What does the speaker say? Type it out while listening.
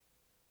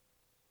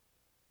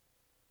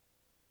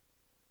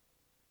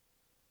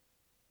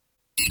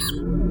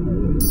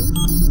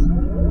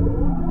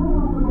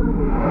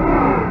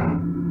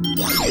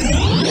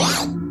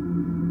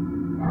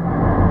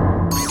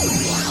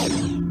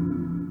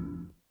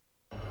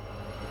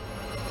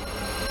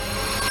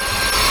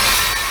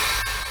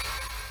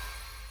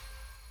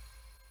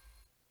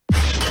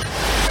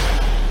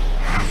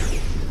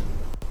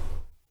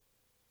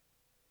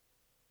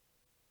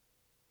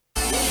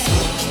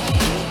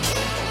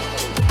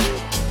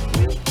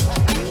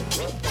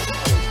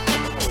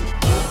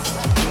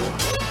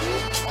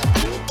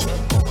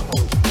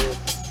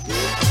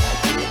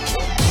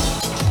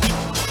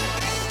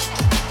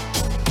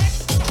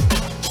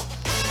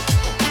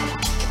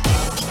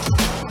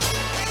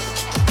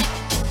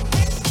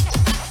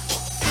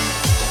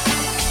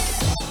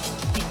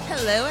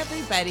Hello,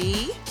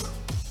 everybody.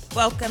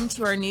 Welcome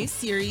to our new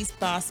series,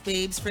 Boss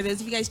Babes. For those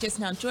of you guys just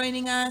now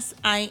joining us,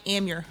 I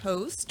am your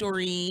host,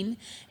 Doreen,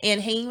 and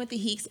Hanging with the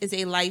Heeks is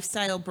a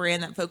lifestyle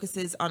brand that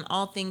focuses on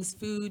all things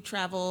food,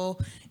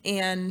 travel,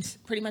 and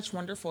pretty much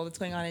wonderful that's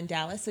going on in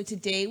Dallas. So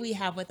today we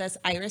have with us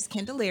Iris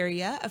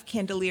Candelaria of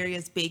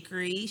Candelaria's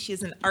Bakery. She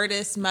is an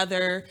artist,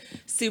 mother,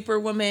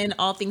 superwoman,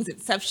 all things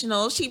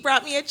exceptional. She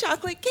brought me a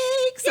chocolate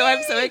cake, so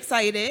I'm so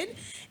excited.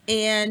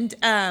 And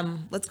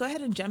let's go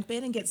ahead and jump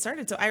in and get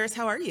started. So, Iris,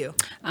 how are you?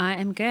 I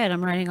am good.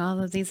 I'm writing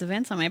all of these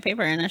events on my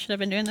paper, and I should have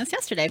been doing this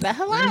yesterday, but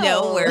hello.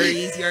 No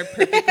worries. You're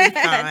perfectly fine.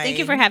 Thank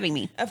you for having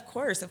me. Of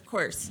course, of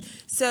course.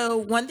 So,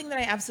 one thing that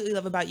I absolutely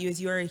love about you is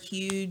you're a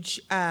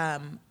huge I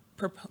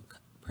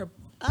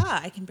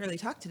can barely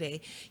talk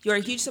today. You're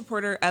a huge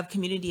supporter of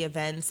community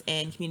events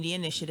and community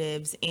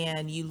initiatives,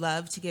 and you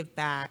love to give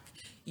back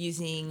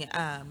using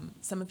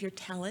some of your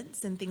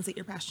talents and things that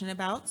you're passionate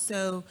about.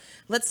 So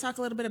let's talk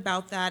a little bit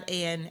about that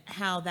and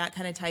how that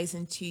kind of ties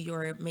into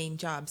your main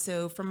job.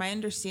 So from my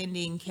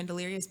understanding,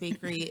 Candelaria's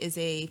Bakery is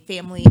a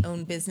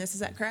family-owned business.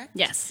 Is that correct?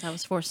 Yes, I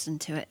was forced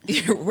into it.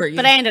 Were you?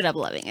 But I ended up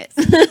loving it.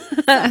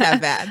 Not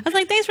that bad. I was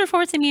like, thanks for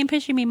forcing me and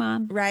pushing me,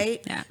 Mom.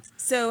 Right? Yeah.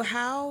 So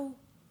how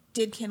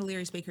did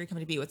Candelaria's Bakery come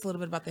to be? What's a little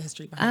bit about the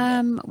history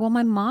behind it? Well,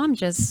 my mom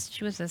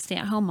she was a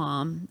stay-at-home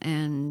mom,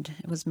 and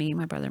it was me,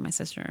 my brother, my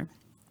sister.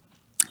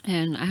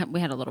 And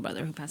we had a little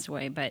brother who passed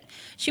away, but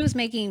she was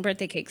making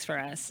birthday cakes for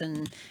us.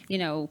 And, you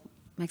know,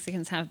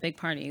 Mexicans have big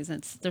parties.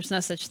 There's no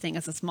such thing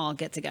as a small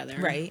get-together.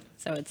 Right.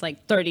 So it's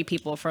like 30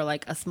 people for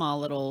like a small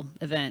little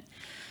event.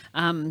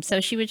 So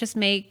she would just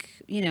make,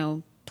 you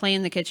know, play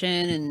in the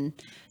kitchen and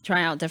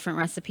try out different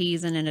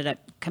recipes and ended up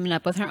coming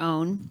up with her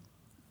own.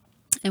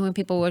 And when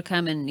people would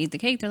come and eat the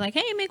cake, they're like,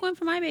 hey, make one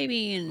for my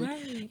baby. And,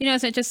 Right. you know,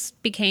 so it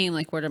just became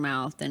like word of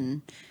mouth,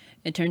 and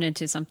it turned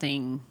into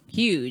something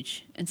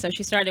huge. And so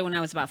she started when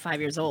I was about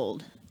 5 years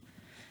old.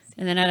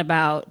 And then at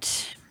about,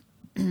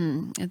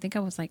 I think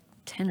I was like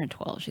 10 or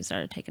 12, she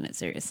started taking it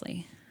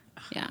seriously.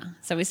 Yeah.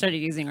 So we started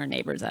using our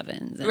neighbors'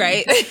 ovens.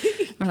 Right.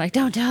 We're like,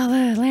 don't tell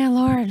the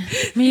landlord.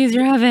 Let me use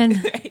your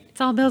oven. Right. It's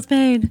all bills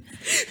paid.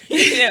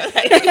 You know,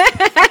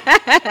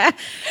 like-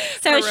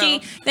 So For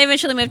real. they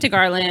eventually moved to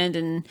Garland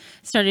and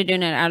started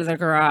doing it out of their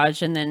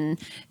garage. And then,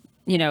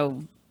 you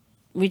know,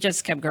 we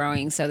just kept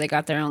growing. So they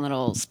got their own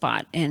little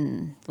spot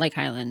in Lake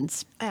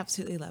Highlands. I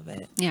absolutely love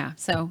it. Yeah.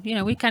 So, you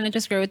know, we kind of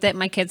just grew with it.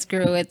 My kids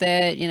grew with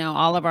it. You know,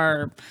 all of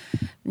our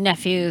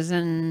nephews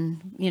and,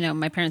 you know,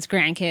 my parents'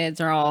 grandkids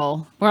we're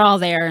all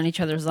there in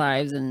each other's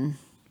lives and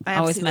I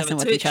always absolutely messing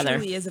love it. with each So other. It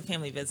truly is a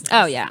family business.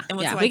 Oh, yeah. And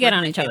what's Yeah. it We like get working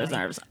on with each other's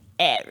family? nerves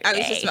every I was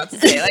day. just about to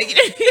say, like,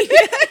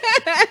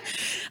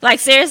 Like,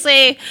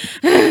 seriously,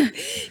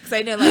 because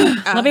I know,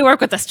 like, let me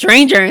work with a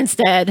stranger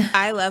instead.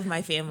 I love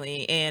my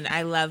family and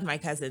I love my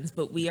cousins,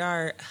 but we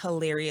are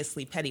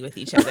hilariously petty with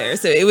each other.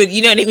 So it would,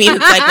 you know what I mean?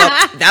 It's like,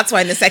 well, that's why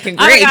in the second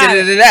Oh my grade, God.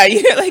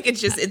 you know, like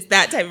it's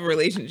that type of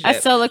relationship. I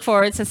still look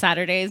forward to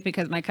Saturdays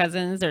because my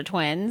cousins are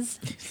twins,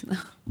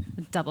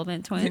 double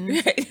mint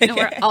twins. Right. And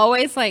we're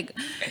always like,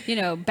 you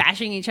know,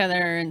 bashing each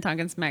other and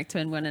talking smack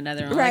to one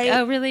another. And we're Right. like,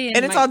 oh, really?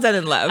 And it's all done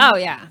in love. Oh,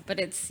 yeah. But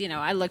it's, you know,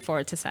 I look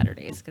forward to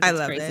Saturdays because I it's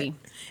love crazy. it.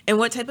 And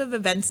what type of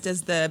events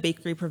does the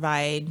bakery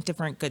provide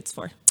different goods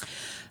for?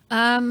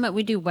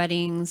 We do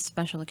weddings,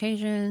 special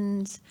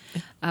occasions.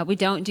 We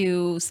don't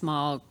do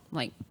small,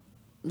 like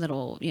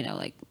little, you know,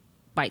 like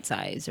bite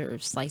size or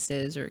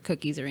slices or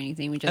cookies or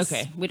anything. We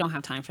don't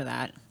have time for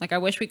that. Like I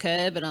wish we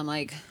could, but I'm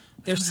like,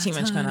 There's too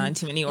much going on,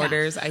 too many yeah.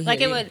 orders. I hear like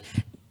you. it would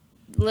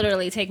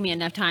literally take me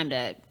enough time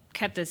to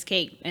cut this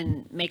cake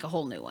and make a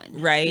whole new one.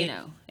 Right. You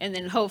know, and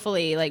then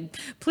hopefully like,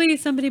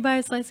 please somebody buy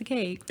a slice of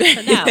cake.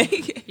 But no,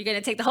 you're going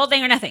to take the whole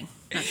thing or nothing.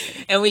 No.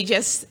 And we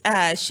just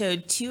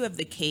showed 2 of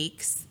the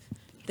cakes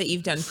that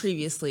you've done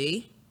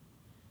previously.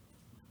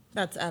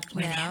 That's up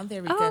now.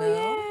 There we go.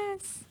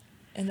 yes.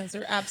 And those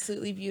are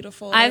absolutely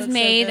beautiful. They I've look so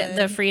made good.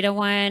 the Frida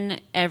one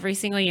every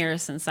single year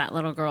since that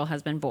little girl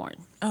has been born.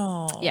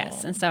 Oh.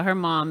 Yes. And so her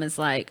mom is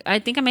like, I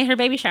think I made her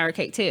baby shower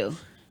cake too.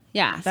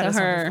 Yeah. That is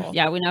so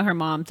wonderful. we know her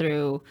mom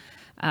through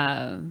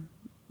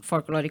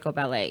Folklorico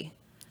Ballet.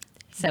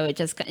 So it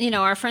just, you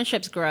know, our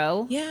friendships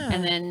grow. Yeah.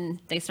 And then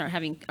they start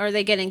having, or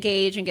they get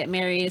engaged and get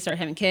married, start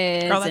having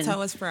kids. Girl, that's and- how it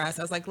was for us.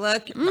 I was like,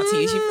 look, I'm about to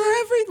use you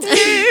for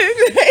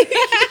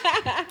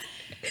everything.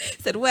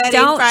 Said wedding,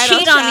 Don't bridal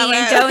cheat on me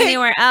and shower. go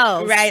anywhere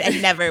else. Right, I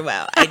never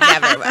will. I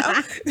never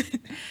will.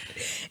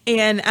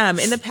 And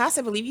in the past,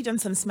 I believe you've done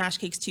some smash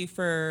cakes too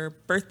for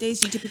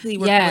birthdays. You typically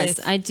work Yes,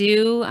 with. I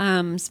do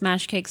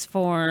smash cakes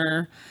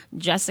for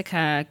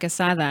Jessica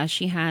Casada.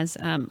 She has,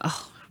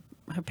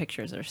 her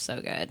pictures are so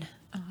good.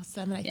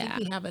 Awesome. And I think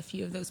we have a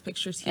few of those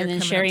pictures here. And then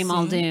coming Sherry up soon.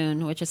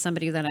 Muldoon, which is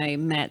somebody that I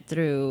met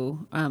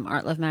through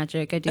Art Love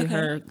Magic. I do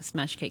her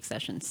smash cake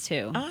sessions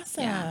too.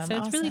 Awesome. Yeah. So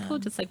it's really cool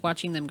just like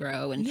watching them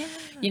grow. And,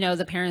 you know,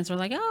 the parents were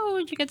like, oh,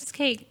 where'd you get this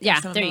cake?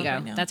 Yeah, some there you of go.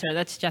 them right now. That's her.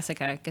 That's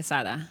Jessica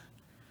Quesada.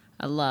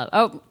 I love.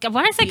 Oh,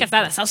 why did I say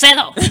Quesada?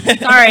 Saucedo.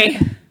 Sorry.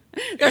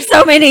 There's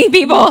so many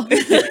people.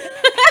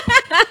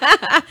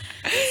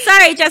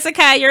 Sorry,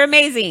 Jessica. You're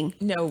amazing.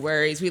 No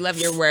worries. We love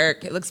your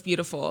work. It looks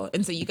beautiful.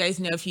 And so you guys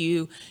know if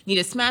you need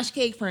a smash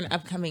cake for an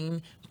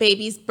upcoming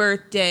baby's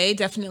birthday,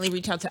 definitely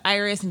reach out to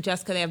Iris and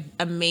Jessica. They have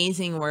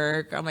amazing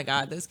work. Oh my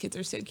God, those kids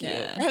are so cute.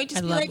 Yeah, I would just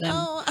I be love like, them.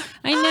 oh,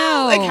 I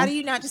know. Like, how do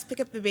you not just pick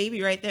up the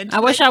baby right then? I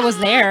wish I was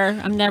there.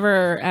 I'm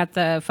never at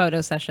the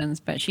photo sessions,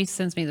 but she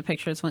sends me the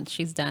pictures once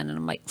she's done, and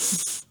I'm like,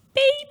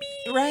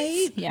 baby.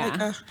 Right? Yeah.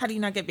 Like, how do you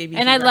not get baby?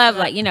 And I fever? love,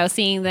 like, you know,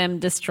 seeing them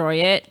destroy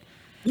it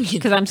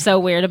because I'm so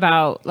weird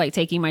about, like,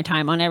 taking my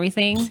time on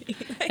everything.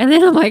 And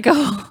then I'm like,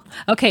 oh,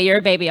 okay, you're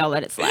a baby. I'll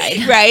let it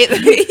slide.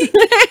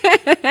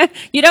 Right?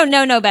 You don't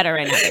know no better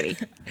right now, baby.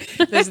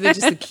 They're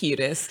just the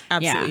cutest.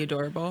 Absolutely Yeah.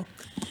 adorable.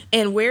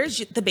 And where's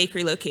the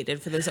bakery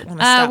located for those that want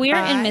to stop We're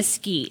by? in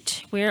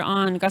Mesquite. We're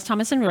on Gus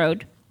Thomason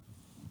Road.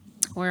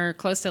 We're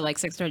close to, like,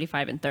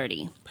 635 and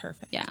 30.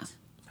 Perfect. Yeah.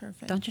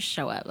 Perfect. Don't just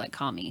show up, like,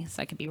 call me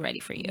so I can be ready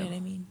for you. You know what I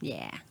mean?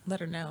 Yeah. Let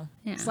her know.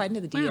 Yeah. Slide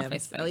into the Well, DMs.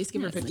 Facebook. At least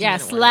give her 15 Yeah,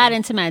 minute slide warning.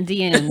 into my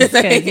DMs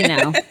because, you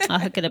know, I'll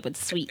hook it up with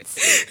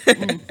sweets.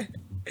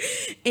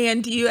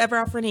 And do you ever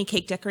offer any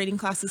cake decorating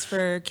classes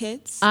for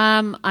kids?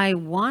 I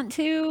want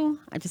to.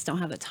 I just don't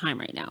have the time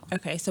right now.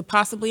 Okay, so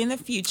possibly in the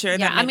future. Yeah,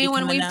 that I might be mean,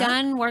 when coming we've up.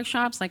 done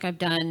workshops, like I've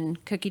done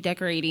cookie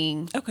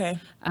decorating. Okay.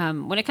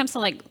 When it comes to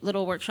like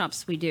little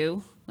workshops, we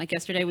do. Like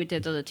yesterday, we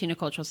did the Latino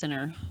Cultural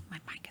Center. My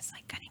mic is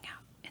like cutting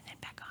out and then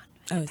back on.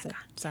 and Oh, then is it?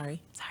 back on.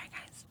 Sorry. Sorry,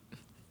 guys.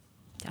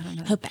 I don't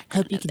know.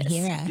 Hope you can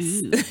hear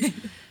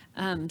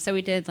us. So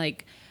we did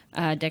like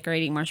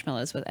decorating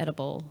marshmallows with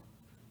edible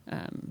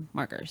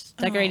markers.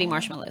 Decorating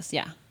marshmallows,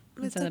 yeah.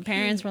 And That's so so the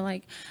parents cute. were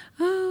like,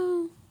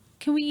 "Oh,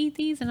 can we eat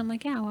these?" And I'm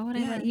like, "Yeah. Why would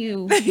I let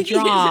you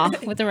draw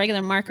with a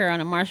regular marker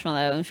on a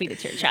marshmallow and feed it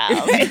to your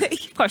child?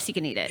 Of course you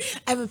can eat it."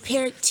 I'm a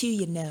parent too,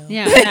 you know.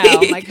 Yeah, I know.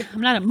 I'm like,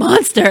 I'm not a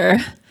monster.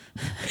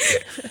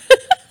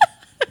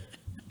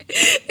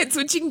 It's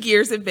switching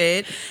gears a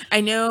bit. I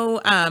know,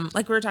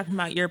 like we were talking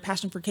about, your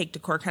passion for cake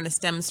decor kind of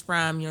stems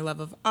from your love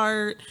of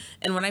art.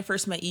 And when I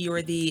first met you, you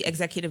were the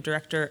executive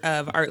director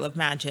of Art Love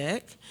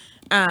Magic.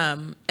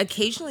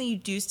 Occasionally, you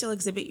do still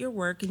exhibit your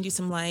work and do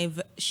some live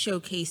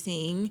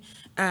showcasing.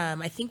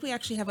 I think we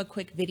actually have a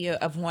quick video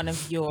of one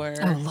of your.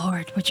 Oh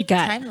Lord, what you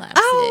got? Time lapses.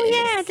 Oh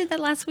yeah, I did that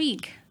last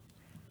week.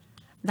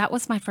 That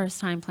was my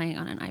first time playing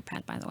on an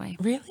iPad, by the way.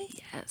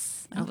 Really?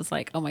 Yes, I was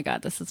like, oh my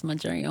God, this is my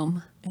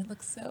dream. It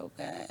looks so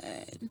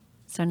good.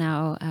 So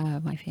now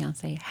my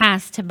fiance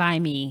has to buy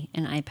me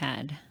an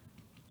iPad.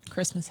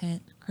 Christmas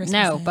hint. Christmas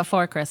No, hint.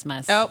 before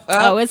Christmas.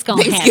 Oh, it's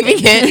going to Thanksgiving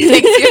happen.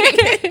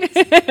 hint.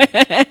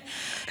 Thanksgiving.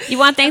 You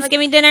want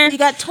Thanksgiving dinner? You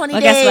got 20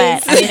 well, days.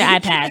 guess what? I need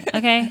an iPad,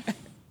 okay?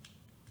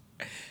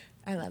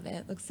 I love it.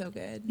 It looks so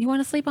good. You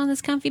want to sleep on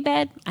this comfy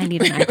bed? I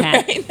need an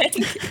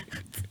iPad.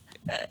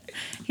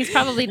 He's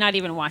probably not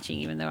even watching,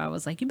 even though I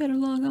was like, you better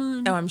log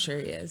on. Oh, I'm sure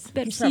he is.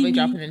 Better He's probably see me.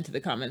 dropping into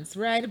the comments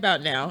right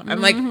about now. I'm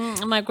like,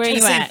 I'm like, where are you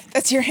 "Listen, at?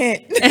 that's your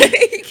hint.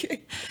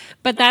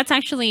 But that's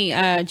actually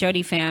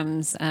Jodie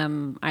Pham's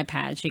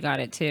iPad. She got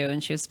it too,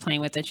 and she was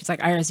playing with it. She's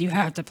like, Iris, you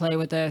have to play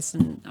with this.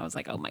 And I was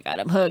like, oh my God,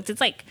 I'm hooked.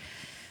 It's like,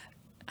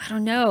 I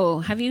don't know.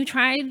 Have you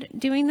tried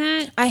doing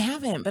that? I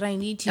haven't, but I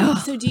need to.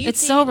 So do you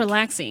It's think so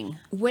relaxing.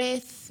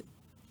 with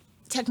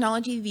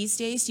technology these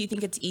days, do you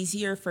think it's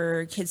easier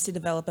for kids to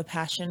develop a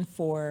passion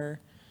for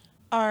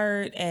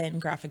art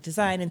and graphic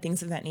design and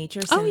things of that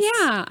nature? Oh since-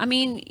 yeah, I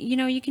mean, you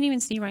know, you can even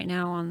see right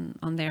now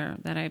on there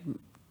that I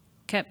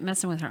kept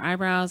messing with her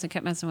eyebrows. I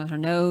kept messing with her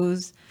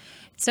nose.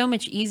 It's so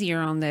much easier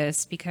on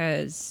this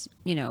because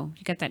you know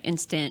you got that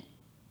instant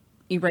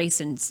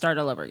erase and start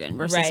all over again.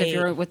 Versus Right. if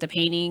you're with the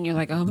painting, you're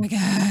like, oh my God,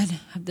 I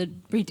have to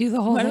redo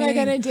the whole What thing. am I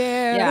gonna do?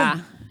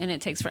 Yeah, and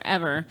it takes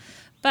forever.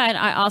 But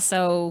I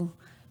also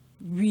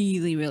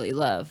really, really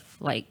love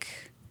like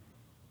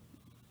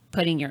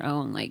putting your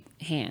own like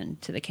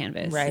hand to the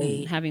canvas Right.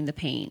 and having the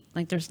paint.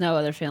 Like there's no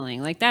other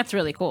feeling. Like that's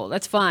really cool.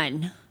 That's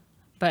fun.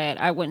 But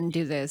I wouldn't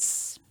do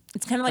this.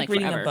 It's kind of like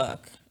reading forever. a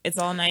book. It's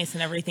all nice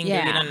and everything to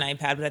Yeah. read on an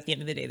iPad, but at the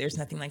end of the day, there's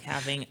nothing like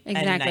having a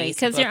Exactly. nice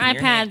Because book your in iPad,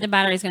 hand. the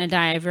battery's going to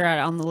die if you're out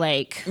on the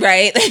lake.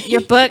 Right?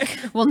 Your book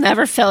will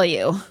never fail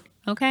you.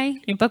 Okay?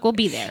 Your book will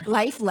be there.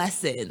 Life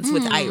lessons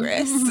with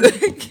Iris.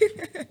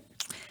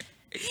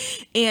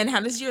 And how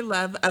does your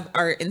love of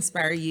art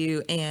inspire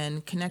you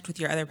and connect with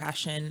your other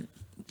passion,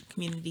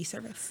 community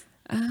service?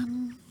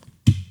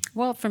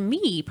 Well, for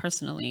me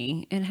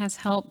personally, it has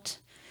helped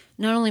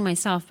not only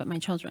myself, but my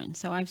children.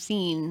 So I've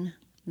seen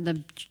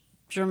the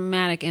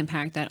dramatic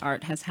impact that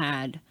art has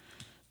had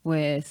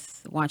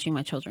with watching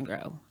my children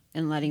grow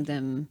and letting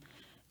them,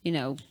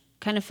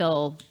 kind of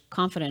feel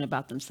confident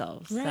about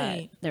themselves.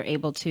 Right. That they're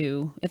able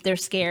to, if they're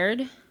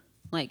scared,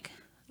 like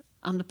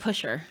I'm the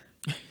pusher.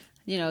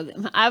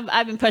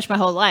 I've been pushed my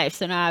whole life,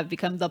 so now I've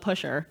become the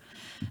pusher,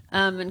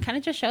 and kind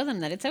of just show them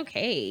that it's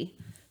okay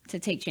to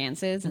take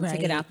chances and to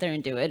get out there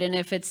and do it. And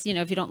if it's,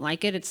 if you don't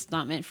like it, it's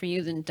not meant for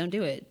you, then don't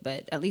do it.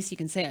 But at least you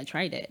can say I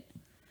tried it.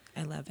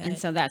 I love it. And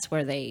so that's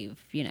where they've,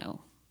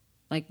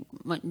 like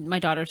my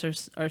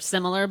daughters are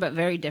similar but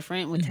very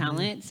different with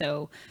talent.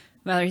 So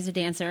Valerie's a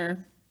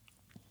dancer.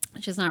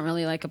 She's not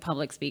really like a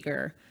public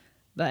speaker,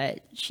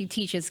 but she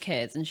teaches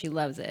kids and she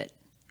loves it.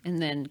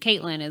 And then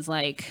Caitlin is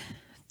like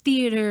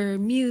theater,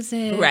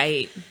 music.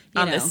 Right.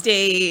 On the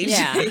stage.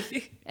 Yeah.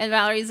 And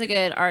Valerie's a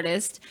good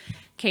artist.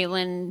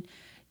 Caitlin,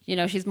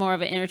 she's more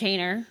of an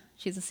entertainer.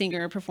 She's a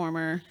singer,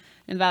 performer,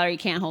 and Valerie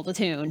can't hold a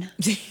tune.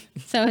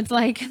 So it's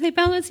like they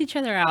balance each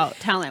other out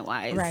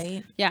talent-wise.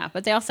 Right. Yeah,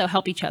 but they also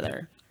help each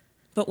other.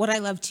 But what I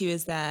love too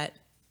is that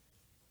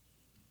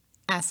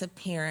as a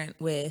parent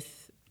with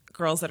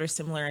girls that are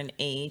similar in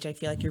age, I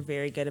feel like you're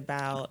very good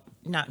about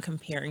not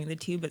comparing the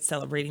two, but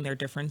celebrating their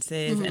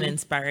differences and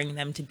inspiring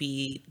them to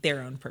be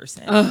their own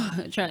person. Oh,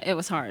 it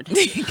was hard.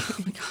 Oh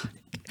my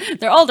God.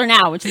 They're older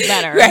now, which is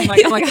better. Right. I'm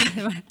like, oh my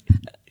God.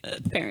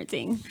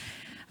 Parenting.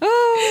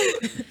 Oh.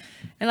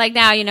 And like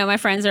now, my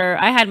friends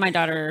I had my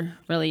daughter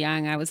really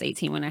young. I was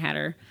 18 when I had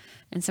her.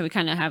 And so we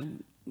kind of have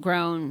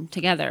grown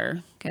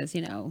together because,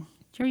 you're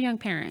a young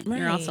parent. Right.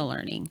 You're also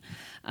learning.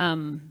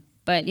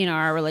 But,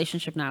 our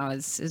relationship now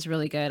is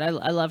really good. I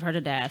love her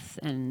to death.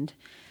 And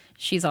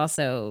she's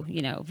also,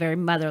 very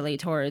motherly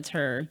towards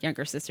her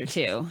younger sister,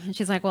 too. And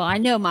she's like, well, I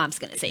know mom's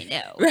going to say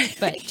no,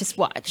 but just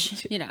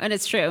watch, and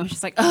it's true.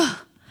 She's like,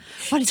 oh,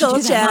 why did you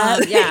do that,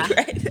 Mom? Yeah.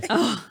 Right.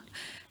 Oh,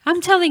 I'm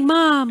telling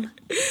mom.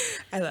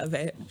 I love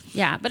it.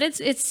 Yeah. But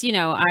it's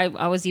I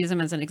always use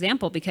them as an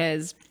example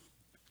because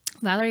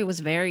Valerie was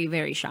very,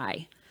 very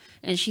shy.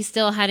 And she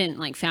still hadn't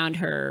like found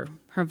her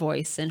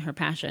voice and her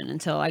passion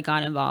until I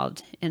got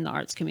involved in the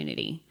arts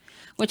community,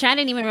 which I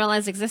didn't even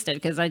realize existed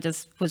because I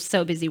just was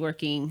so busy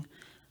working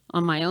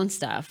on my own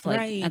stuff,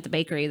 like at the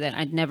bakery, that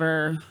I'd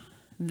never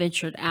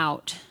ventured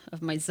out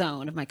of my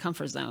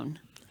comfort zone.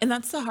 And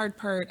that's the hard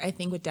part, I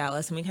think, with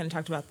Dallas. And we kind of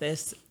talked about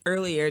this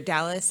earlier.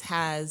 Dallas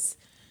has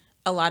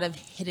a lot of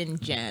hidden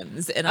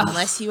gems. And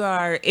unless you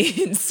are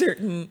in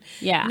certain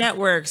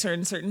networks or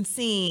in certain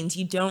scenes,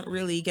 you don't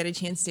really get a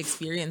chance to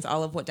experience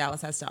all of what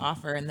Dallas has to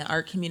offer. And the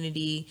art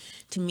community,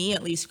 to me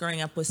at least,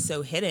 growing up was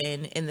so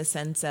hidden in the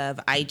sense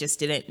of I just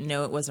didn't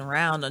know it was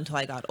around until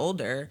I got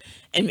older.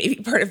 And maybe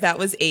part of that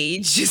was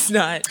age, just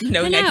not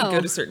knowing I could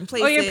go to certain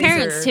places. Or your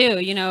parents, too,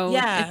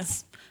 Yeah.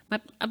 I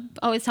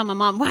always tell my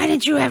mom, why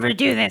didn't you ever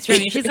do this for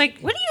me? She's like,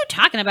 what are you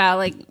talking about?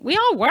 Like, we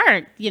all work,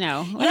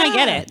 I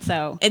get it.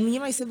 So, and me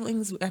and my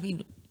siblings,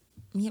 me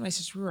and my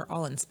sister, we were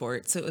all in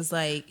sports. So it was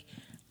like,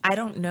 I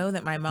don't know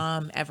that my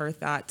mom ever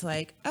thought to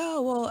like,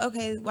 oh, well,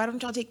 okay, why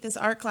don't y'all take this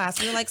art class?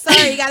 We were like,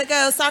 sorry, you got to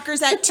go.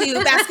 Soccer's at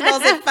 2,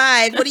 basketball's at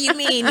 5. What do you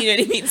mean? You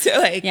know what I mean? So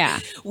like,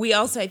 we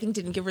also, I think,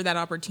 didn't give her that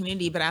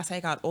opportunity. But as I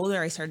got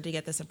older, I started to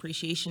get this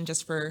appreciation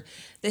just for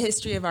the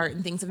history of art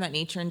and things of that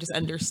nature, and just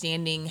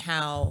understanding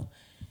how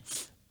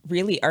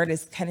really art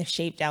has kind of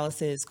shaped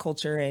Dallas's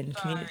culture and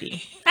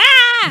community.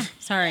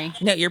 Sorry.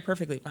 No, you're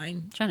perfectly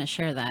fine. I'm trying to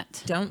share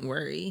that. Don't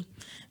worry.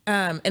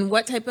 And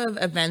what type of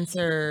events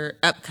are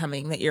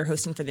upcoming that you're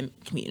hosting for the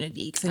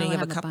community? Because I know you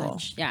have a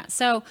couple. Yeah.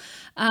 So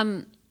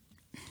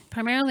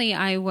primarily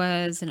I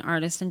was an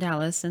artist in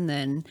Dallas, and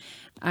then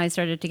I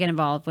started to get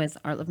involved with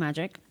Art Love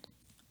Magic.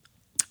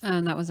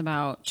 That was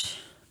about,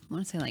 I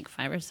want to say like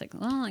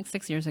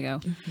 6 years ago.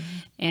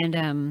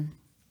 And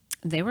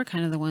they were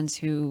kind of the ones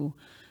who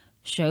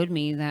showed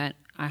me that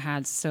I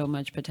had so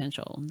much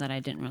potential that I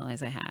didn't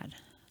realize I had.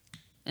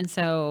 And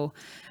so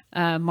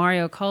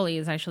Mario Coley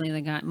is actually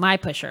the guy, my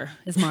pusher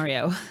is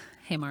Mario.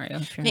 Hey, Mario.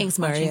 Thanks,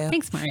 Mario.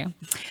 Thanks, Mario.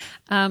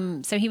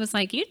 So he was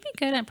like, you'd be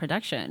good at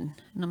production.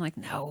 And I'm like,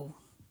 no,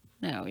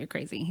 you're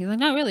crazy. He's like,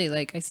 no, really,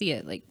 like, I see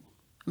it. Like,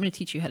 I'm going to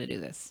teach you how to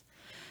do this.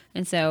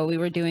 And so we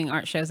were doing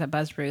art shows at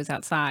Buzz Brews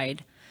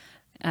outside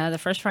the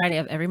first Friday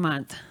of every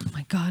month. Oh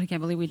my God, I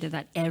can't believe we did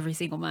that every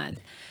single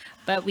month.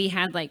 But we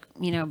had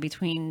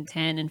between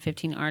 10 and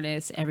 15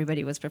 artists.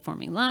 Everybody was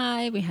performing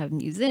live. We have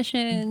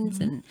musicians.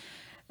 And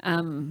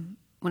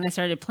when I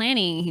started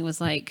planning, he was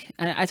like,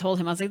 I told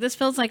him, I was like, this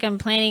feels like I'm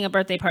planning a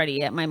birthday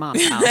party at my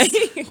mom's house.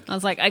 I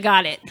was like, I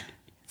got it.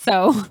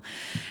 So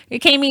it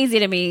came easy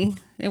to me.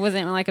 It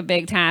wasn't like a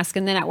big task.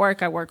 And then at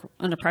work, I work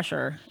under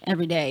pressure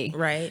every day.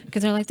 Right.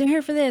 Because they're like, they're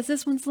here for this.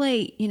 This one's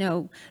late.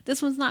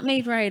 This one's not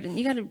made right. And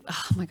you got to,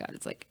 oh my God,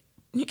 it's like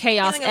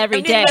chaos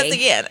every day.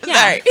 Again.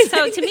 Yeah.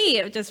 So to me,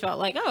 it just felt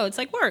like, oh, it's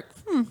like work.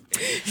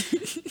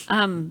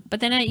 But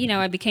then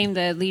I became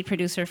the lead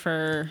producer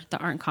for the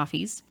Art and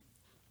Coffees,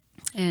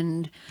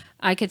 and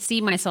I could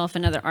see myself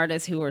and other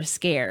artists who were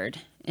scared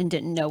and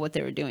didn't know what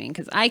they were doing,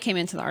 because I came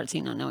into the art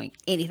scene not knowing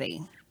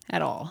anything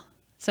at all.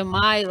 So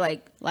my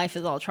like life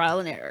is all trial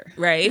and error.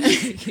 Right.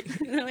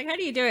 They're like, how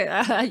do you do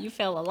it? You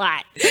fail a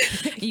lot.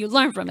 You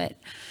learn from it.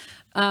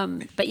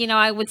 But, you know,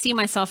 I would see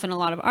myself in a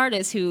lot of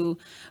artists who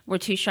were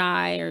too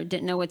shy or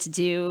didn't know what to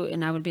do.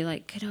 And I would be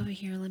like, get over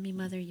here, let me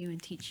mother you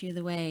and teach you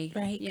the way.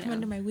 Right. You Come know?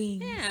 under my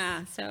wings.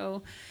 Yeah.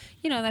 So,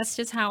 you know, that's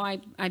just how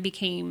I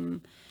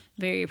became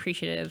very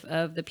appreciative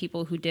of the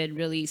people who did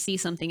really see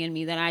something in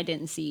me that I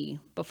didn't see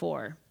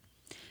before.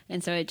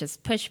 And so it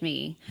just pushed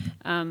me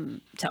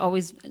to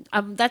always,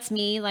 that's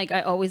me. Like,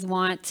 I always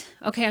want,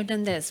 okay, I've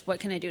done this. What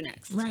can I do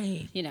next?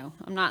 Right. You know,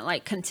 I'm not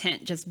like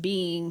content just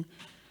being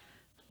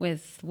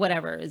with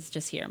whatever is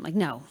just here. I'm like,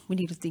 no, we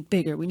need to think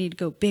bigger. We need to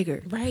go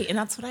bigger. Right. And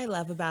that's what I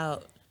love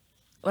about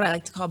what I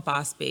like to call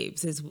boss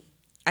babes is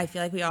I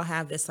feel like we all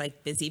have this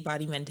like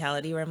busybody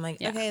mentality where I'm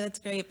like, okay, that's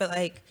great. But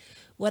like,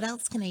 what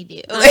else can I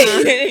do? Like, you know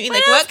what I mean?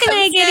 What Like, else can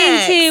I comes get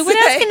next? into? What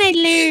else can I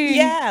learn?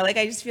 Yeah. Like,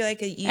 I just feel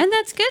like And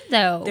that's good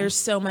though. there's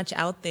so much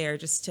out there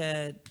just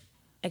to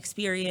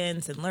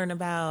experience and learn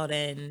about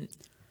and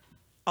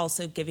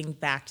also giving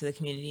back to the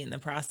community in the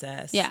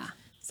process. Yeah.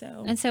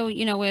 So, And so,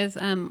 you know, with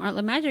Art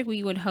Love Magic,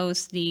 we would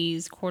host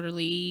these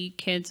quarterly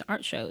kids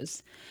art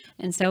shows.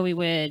 And so we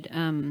would,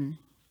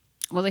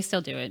 well, they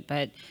still do it,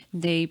 but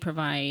they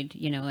provide,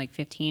 you know, like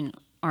 15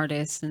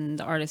 artists, and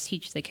the artists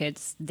teach the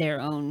kids their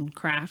own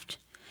craft.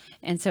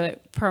 And so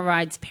it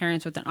provides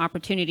parents with an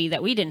opportunity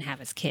that we didn't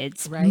have as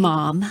kids. Right.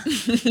 Mom.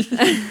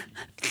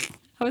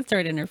 I would throw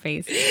it in her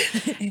face.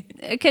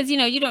 Because, you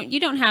know, you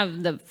don't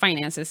have the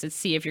finances to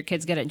see if your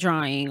kid's good at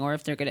drawing or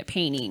if they're good at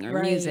painting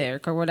or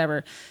music or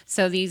whatever.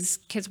 So these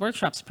kids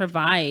workshops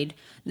provide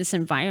this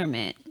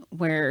environment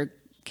where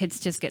kids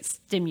just get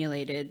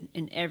stimulated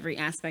in every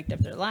aspect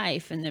of their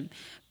life. And the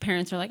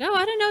parents are like, oh,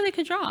 I didn't know they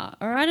could draw,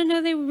 or I didn't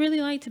know they really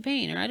liked to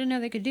paint, or I didn't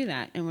know they could do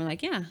that. And we're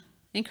like, yeah,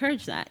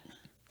 encourage that.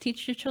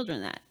 Teach your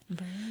children that.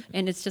 Right.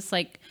 And it's just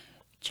like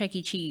Chuck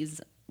E.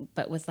 Cheese,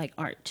 but with like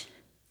art.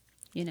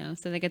 You know,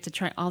 so they get to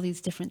try all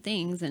these different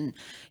things, and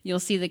you'll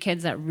see the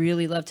kids that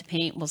really love to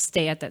paint will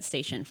stay at that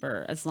station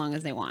for as long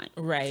as they want.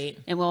 right.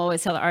 And we'll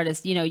always tell the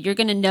artists, you know, you're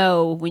going to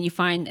know when you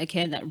find a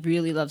kid that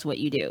really loves what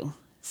you do.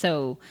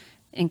 So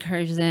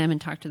encourage them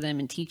and talk to them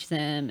and teach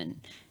them, and,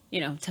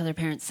 you know, tell their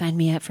parents, sign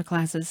me up for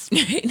classes.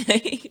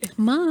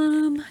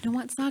 Mom, I don't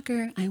want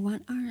soccer. I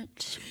want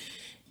art.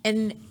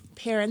 And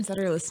parents that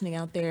are listening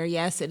out there,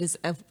 yes, it is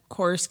of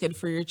course good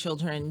for your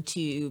children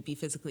to be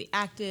physically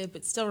active,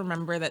 but still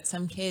remember that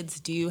some kids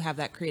do have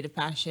that creative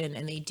passion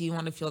and they do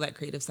want to feel that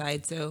creative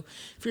side. So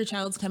if your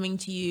child's coming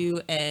to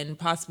you and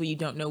possibly you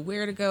don't know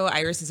where to go,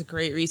 Iris is a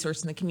great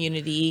resource in the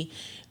community.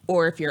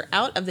 Or if you're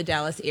out of the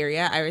Dallas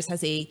area, Iris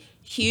has a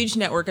huge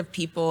network of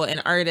people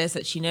and artists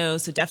that she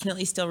knows. So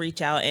definitely still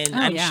reach out. And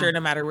I'm sure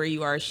no matter where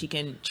you are, she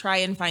can try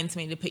and find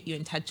somebody to put you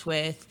in touch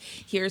with.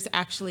 Here's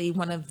actually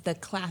one of the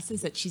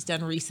classes that she's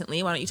done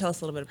recently. Why don't you tell us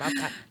a little bit about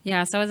that?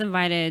 Yeah, so I was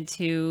invited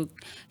to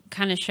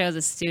kind of show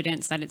the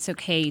students that it's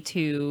okay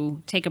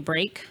to take a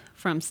break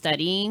from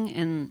studying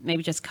and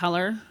maybe just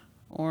color,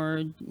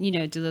 or, you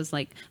know, do those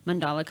like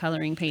mandala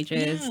coloring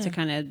pages to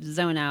kind of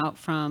zone out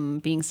from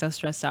being so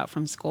stressed out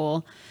from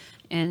school.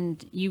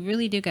 And you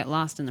really do get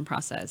lost in the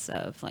process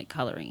of like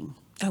coloring.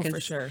 Oh, for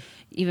sure.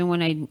 Even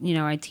when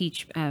I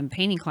teach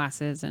painting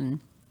classes, and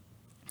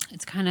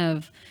it's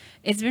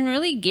been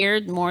really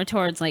geared more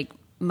towards like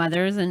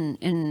mothers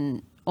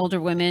and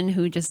older women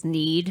who just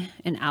need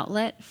an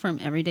outlet from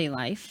everyday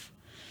life.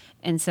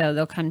 And so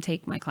they'll come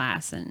take my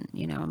class, and,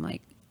 you know, I'm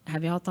like,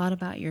 have y'all thought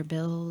about your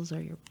bills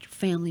or your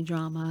family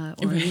drama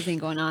or anything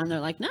going on? They're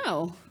like,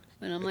 no.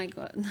 And I'm like,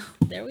 well,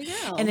 there we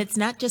go. And it's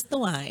not just the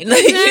wine.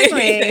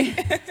 Exactly.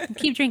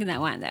 Keep drinking that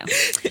wine though.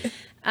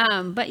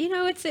 But you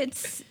know, it's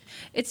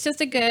just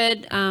a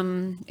good,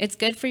 it's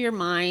good for your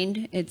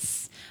mind.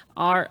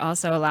 Art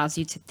also allows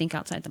you to think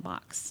outside the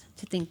box,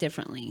 to think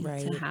differently,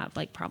 to have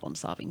like problem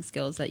solving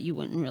skills that you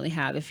wouldn't really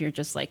have if you're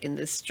just like in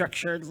this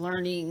structured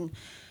learning,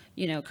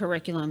 you know,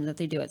 curriculum that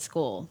they do at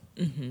school.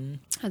 Mm-hmm.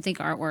 I think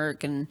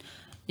artwork and,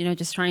 you know,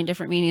 just trying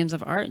different mediums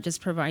of art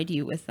just provide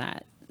you with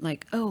that.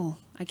 Like, oh,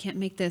 I can't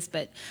make this,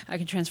 but I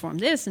can transform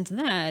this into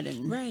that.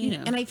 And, you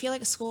know. And I feel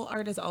like school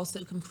art is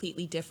also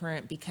completely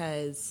different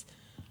because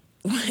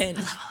when... I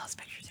love all those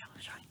pictures y'all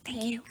are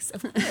showing. Thanks,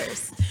 of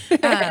course.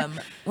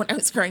 When I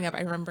was growing up,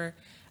 I remember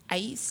I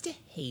used to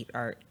hate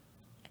art.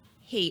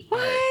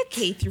 Art,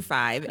 K through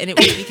 5. And it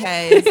was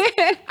because,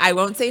 I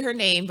won't say her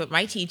name, but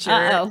my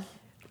teacher...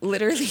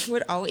 literally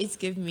would always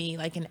give me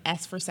like an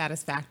S for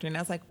satisfactory, and I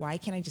was like, why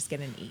can't I just get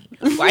an E?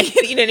 Why,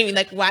 you know what I mean?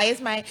 Like, why is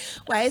my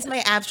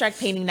abstract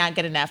painting not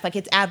good enough? Like,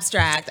 it's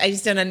abstract. I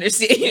just don't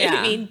understand. You know what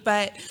I mean?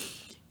 But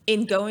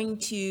in going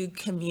to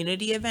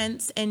community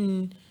events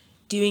and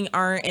doing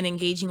art and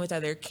engaging with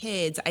other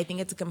kids, I think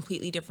it's a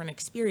completely different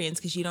experience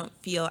because you don't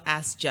feel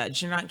as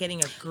judged. You're not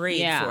getting a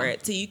grade for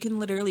it. So you can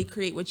literally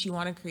create what you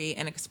want to create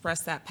and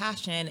express that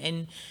passion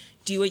and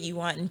do what you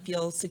want and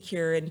feel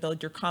secure and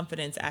build your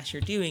confidence as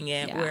you're doing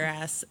it. Yeah.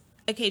 Whereas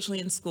occasionally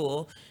in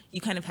school,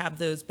 you kind of have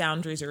those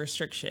boundaries or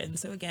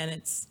restrictions. So again,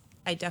 it's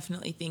I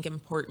definitely think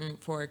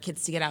important for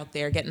kids to get out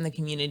there, get in the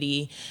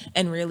community,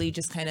 and really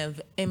just kind of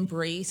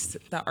embrace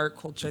the art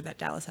culture that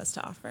Dallas has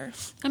to offer.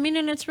 I mean,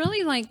 and it's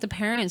really like the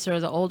parents or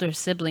the older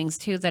siblings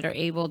too that are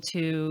able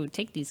to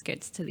take these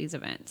kids to these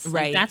events. Like,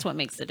 Right. that's what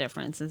makes the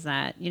difference is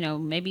that, you know,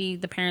 maybe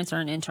the parents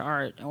aren't into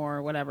art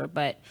or whatever,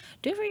 but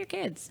do it for your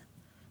kids.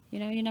 You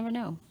know, you never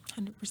know.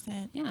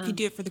 100%. Yeah. If you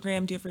do it for the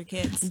gram, do it for your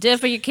kids. Do it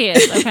for your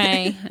kids,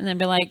 okay? And then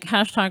be like,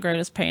 hashtag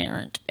greatest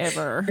parent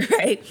ever.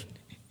 Right.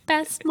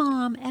 Best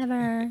mom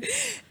ever.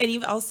 And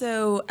you've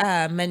also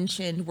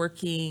mentioned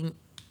working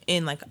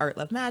in like Art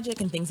Love Magic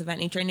and things of that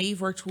nature. I know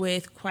you've worked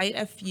with quite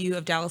a few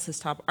of Dallas's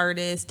top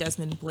artists,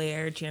 Desmond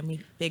Blair,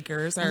 Jeremy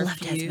Biggers are a love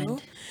few.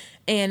 Desmond.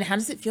 And how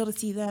does it feel to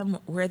see them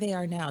where they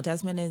are now?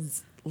 Desmond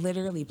is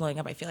literally blowing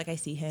up. I feel like I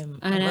see him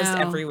I almost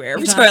know. everywhere.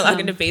 Every He's time I log awesome.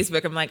 into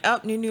Facebook, I'm like,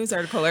 oh, new news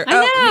article. Or, I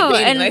oh, know. new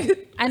painting. And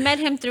Like, I met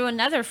him through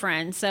another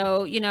friend.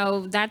 So, you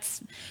know,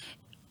 that's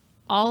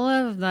all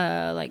of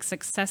the like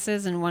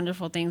successes and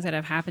wonderful things that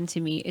have happened to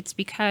me. It's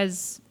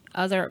because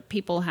other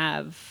people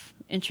have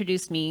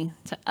introduced me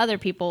to other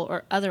people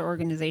or other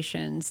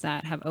organizations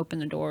that have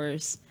opened the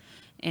doors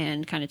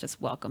and kind of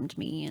just welcomed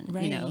me and,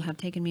 you know, Right. have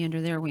taken me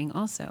under their wing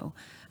also.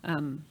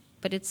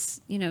 But it's,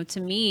 you know, to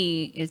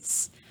me,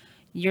 it's,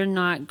 you're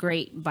not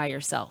great by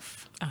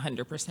yourself.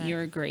 100%.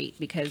 You're great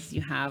because you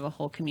have a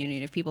whole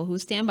community of people who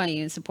stand by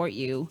you and support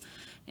you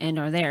and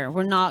are there.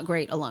 We're not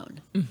great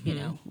alone. You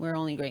know, we're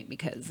only great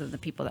because of the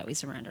people that we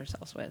surround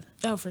ourselves with.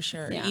 Oh, for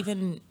sure. Yeah.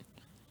 Even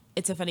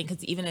it's so funny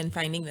because even in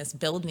finding this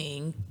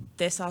building,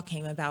 this all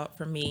came about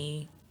from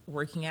me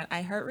working at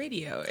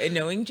iHeartRadio and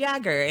knowing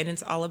Jagger. And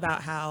it's all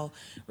about how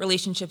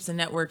relationships and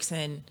networks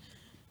and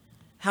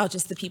how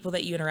just the people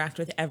that you interact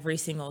with every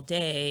single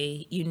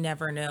day, you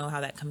never know how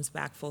that comes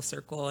back full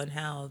circle and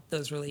how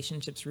those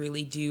relationships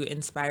really do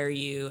inspire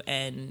you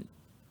and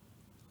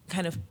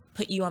kind of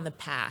put you on the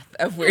path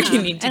of where you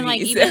need to and be.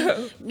 like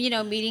So- even, you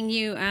know, meeting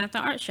you at the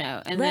art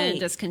show and then Right.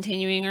 just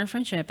continuing our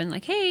friendship and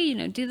like, hey, you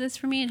know, do this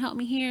for me and help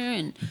me here.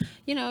 And,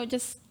 you know,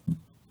 just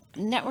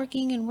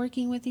networking and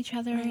working with each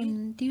other. Right.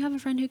 And do you have a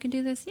friend who can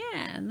do this?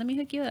 Yeah. Let me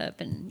hook you up.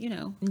 And, you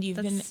know, You've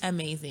been that's-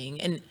 amazing.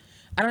 And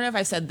I don't know if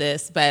I said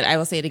this, but I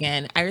will say it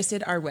again. Iris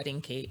did our wedding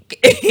cake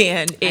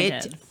and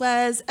it did.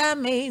 was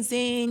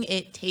amazing.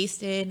 It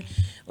tasted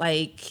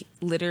like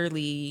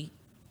literally,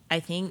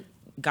 I think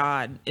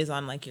God is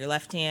on like your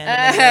left hand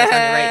and then you're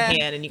on your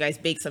right hand and you guys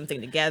bake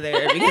something together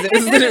because it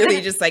was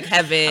literally just like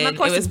heaven. I'm gonna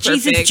pour It was some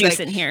Jesus perfect. juice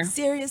Like, in here.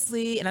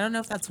 Seriously. And I don't know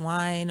if that's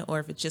wine or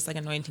if it's just like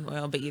anointing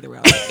oil, but either way,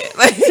 I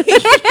like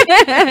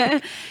it.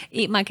 Like,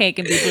 eat my cake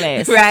and be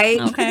blessed.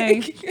 right?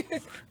 Okay.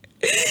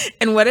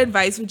 And what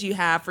advice would you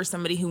have for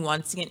somebody who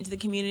wants to get into the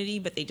community,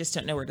 but they just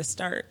don't know where to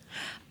start?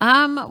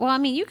 Well, I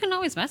mean, you can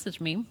always message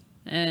me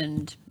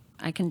and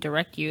I can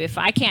direct you. If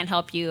I can't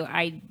help you,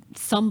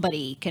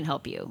 somebody can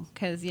help you.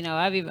 Cause you know,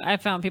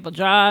 I've found people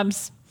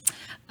jobs,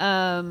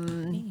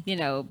 you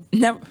know,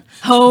 Never.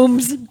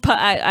 homes. But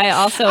I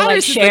also like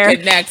Iris is the share.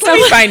 kid next. Let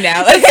me find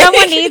out. If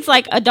someone needs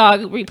like a dog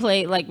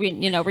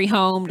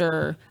rehomed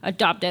or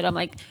adopted, I'm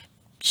like,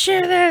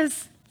 share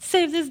this,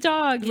 save this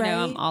dog. You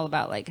know, I'm Right. all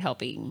about like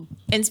helping.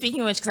 And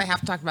speaking of which, because I have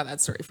to talk about that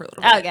story for a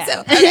little bit.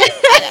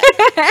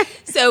 Okay.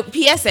 So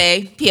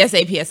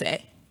PSA.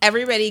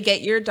 Everybody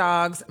get your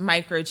dog's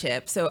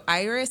microchip. So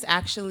Iris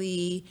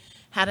actually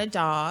had a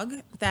dog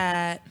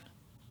that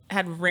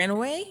had ran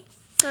away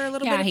for a little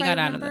bit. Yeah, if he I got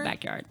out of the remember.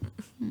 backyard.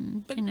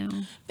 You know.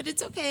 But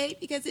it's okay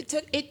because it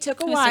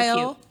took a was so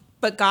while. cute.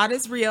 But God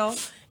is real.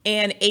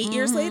 And 8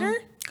 years later,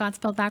 God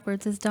spelled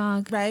backwards is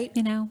dog. Right.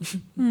 You know.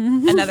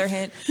 another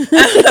hint.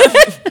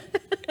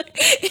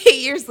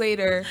 8 years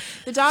later,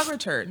 the dog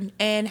returned.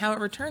 And how it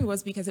returned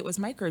was because it was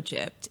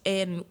microchipped.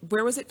 And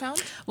where was it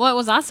found? Well, it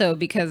was also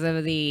because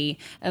of the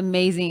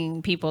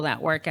amazing people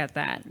that work at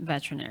that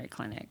veterinary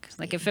clinic.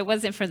 Like, if it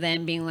wasn't for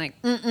them being like,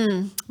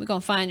 we're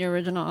gonna find your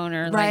original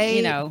owner, like, you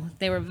Right. know,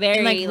 they were very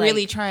And like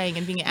really trying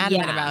and being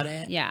adamant yeah, about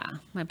it. Yeah,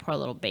 my poor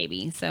little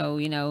baby. So,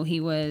 you know, he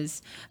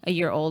was a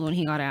year old when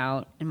he got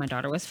out, and my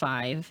daughter was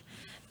 5.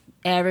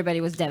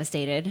 Everybody was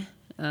devastated.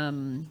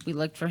 We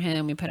looked for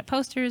him. We put up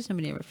posters.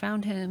 Nobody ever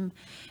found him.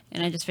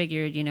 And I just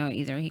figured, you know,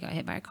 either he got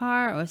hit by a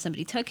car or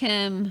somebody took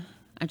him.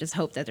 I just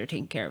hope that they're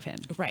taking care of him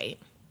Right.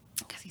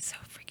 because he's so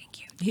freaking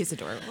cute. He's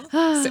adorable.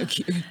 So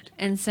cute.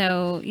 And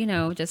so, you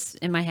know, just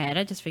in my head,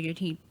 I just figured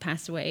he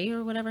passed away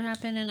or whatever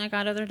happened, and I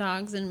got other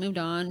dogs and moved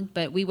on.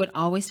 But we would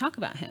always talk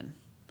about him.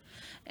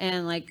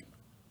 And like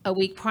a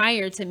week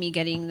prior to me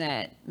getting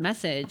that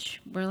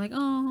message, we're like,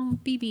 oh,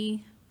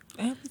 BB.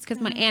 It's because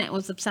my aunt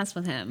was obsessed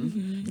with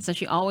him. And so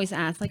she always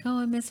asked, like, oh,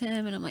 I miss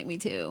him. And I'm like, me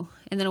too.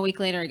 And then a week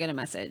later, I get a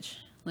message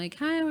like,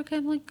 hi, we're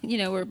kind of like, you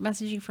know, we're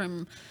messaging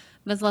from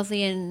Ms.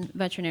 Leslie in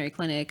veterinary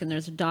clinic, and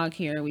there's a dog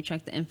here. We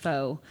checked the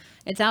info.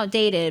 It's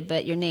outdated,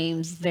 but your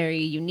name's very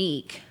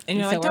unique. And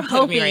you're like, we're "Don't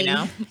put me right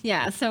now."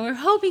 Yeah, so we're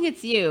hoping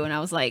it's you. And I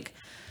was like,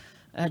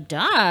 a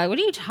dog? What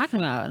are you talking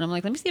about? And I'm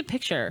like, let me see a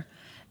picture.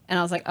 And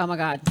I was like, oh my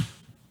God,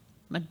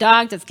 my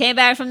dog just came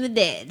back from the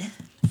dead.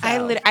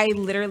 I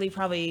literally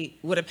probably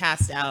would have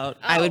passed out.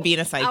 I would be in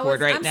a psych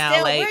ward right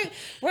now.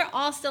 We're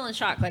all still in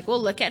shock. Like,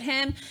 we'll look at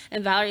him,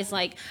 and Valerie's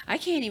like, I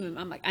can't even.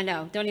 I'm like, I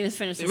know. Don't even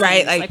finish the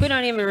right. Like, we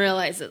don't even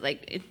realize it.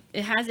 Like,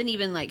 it hasn't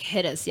even like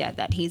hit us yet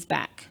that he's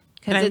back,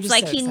 And because I'm it's just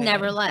like so he excited.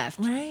 never left.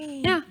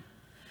 Right. Yeah.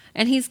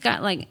 And he's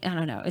got like, I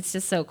don't know. It's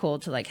just so cool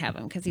to like have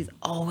him, because he's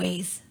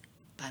always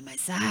by my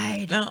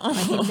side. Oh, Like,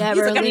 he he's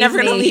never like, I'm leaves never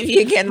gonna me. leave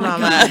you again,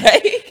 Mama.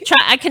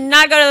 I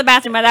cannot go to the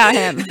bathroom without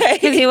him,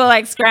 because he will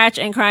like scratch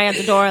and cry at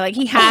the door. Like,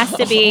 he has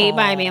to be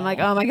by me. I'm like,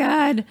 oh my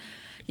God.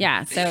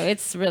 Yeah. So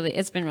it's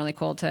been really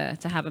cool to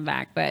have him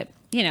back. But,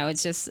 you know,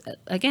 it's just,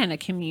 again, a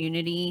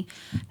community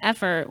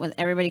effort with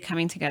everybody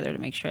coming together to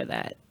make sure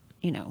that,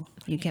 you know,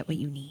 you get what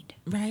you need.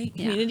 Right.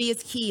 Yeah. Community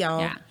is key,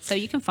 y'all. Yeah. So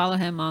you can follow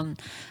him on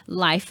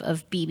Life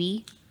of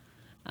BB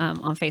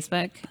on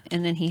Facebook.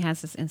 And then he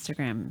has this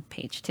Instagram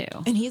page too.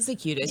 And he's the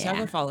cutest. Yeah.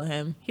 Y'all go follow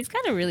him. He's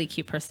got a really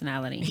cute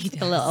personality. He's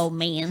like a little old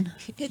man.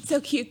 It's so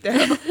cute, though.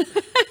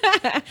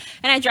 And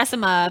I dress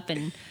him up.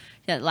 And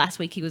last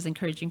week he was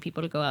encouraging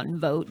people to go out and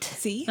vote.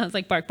 See? I was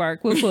like, bark,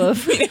 bark, woof,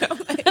 woof.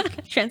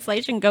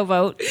 Translation, go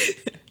vote.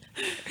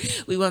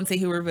 We won't say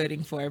who we're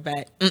voting for,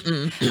 but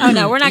Oh,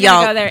 no, we're not going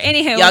Y'all- to go there.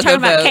 Anywho, y'all we're talking go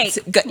about vote.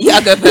 cake.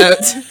 Y'all go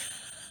vote.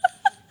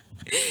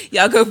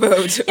 Y'all go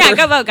vote. Yeah,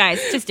 go vote, guys.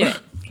 Just do it.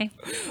 Okay.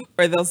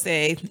 Or they'll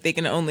say they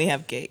can only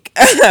have cake.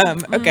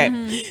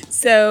 Okay.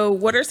 So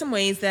what are some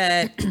ways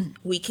that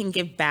we can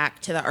give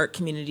back to the art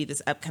community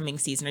this upcoming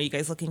season? Are you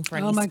guys looking for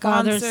any Oh my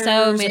God, there's so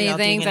sponsors? Are many y'all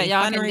doing things that any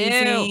y'all can do.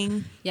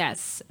 fundraising?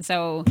 Yes.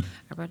 So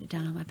I wrote it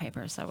down on my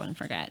paper so I wouldn't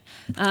forget.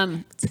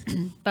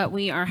 But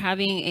we are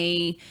having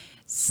a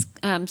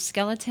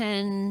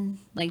skeleton,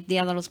 like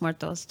Dia de los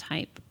Muertos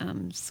type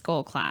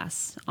skull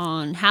class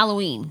on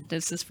Halloween.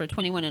 This is for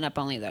 21 and up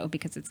only, though,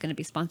 because it's going to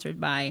be sponsored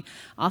by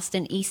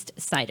Austin East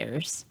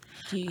Ciders.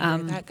 Do you hear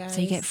that, guys?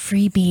 So you get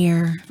free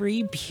beer.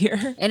 free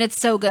beer. And it's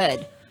so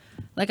good.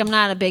 Like, I'm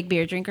not a big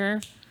beer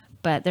drinker,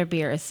 but their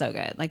beer is so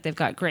good. Like, they've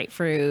got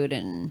grapefruit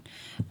and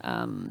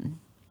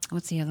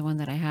what's the other one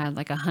that I had?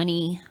 Like a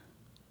honey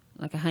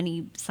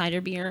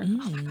cider beer.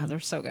 Oh my God, they're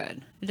so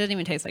good. It doesn't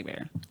even taste like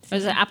beer.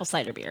 There's an apple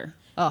cider beer.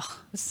 Oh,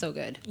 it's so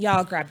good.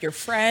 Y'all grab your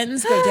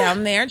friends, go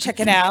down there, check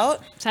it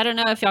out. So I don't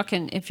know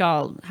if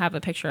y'all have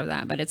a picture of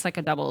that, but it's like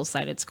a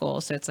double-sided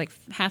skull. So it's like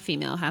half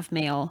female, half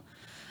male.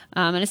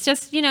 And it's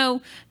just, you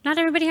know, not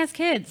everybody has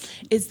kids.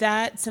 Is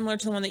that similar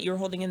to the one that you were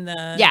holding in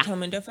the Yeah.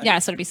 Telemundo photo? Yeah,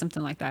 so it'll be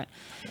something like that.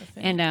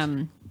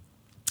 And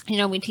you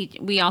know,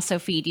 we also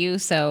feed you,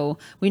 so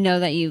we know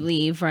that you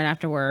leave right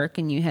after work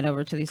and you head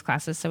over to these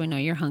classes, so we know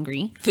you're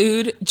hungry.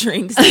 Food,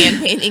 drinks, hand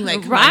painting.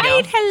 Like, come on,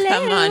 Right? y'all. Hello.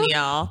 Come on,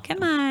 y'all.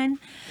 Come on.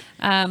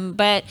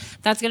 But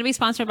that's going to be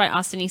sponsored by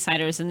Austin East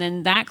Ciders. And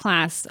then that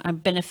class, I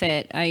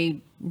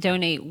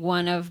donate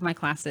one of my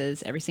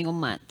classes every single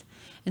month.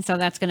 And so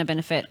that's going to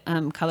benefit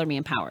Color Me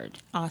Empowered.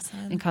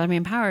 Awesome. And Color Me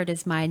Empowered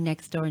is my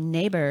next door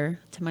neighbor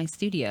to my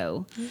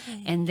studio.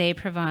 Okay. And they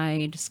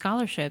provide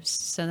scholarships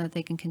so that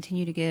they can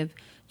continue to give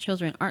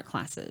children art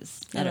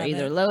classes that are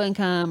either low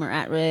income or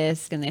at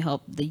risk, and they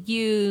help the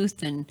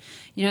youth. And,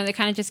 you know, they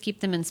kind of just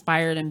keep them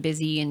inspired and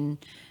busy and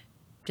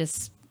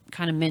just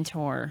kind of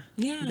mentor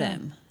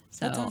them.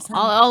 So That's awesome.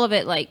 all of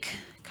it like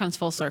comes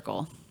full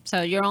circle.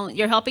 So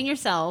you're helping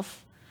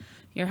yourself.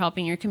 You're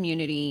helping your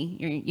community.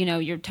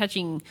 You're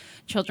touching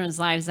children's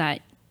lives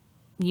that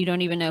you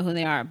don't even know who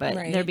they are, but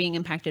they're being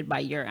impacted by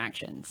your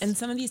actions. And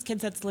some of these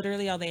kids, that's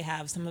literally all they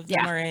have. Some of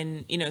them are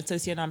in,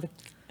 socioeconomic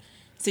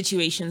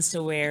situations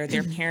to where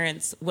their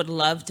parents would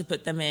love to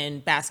put them in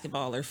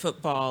basketball or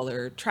football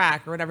or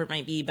track or whatever it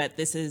might be, but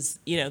this is,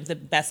 the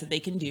best that they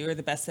can do or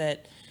the best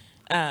that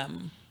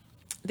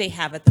they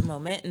have at the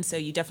moment. And so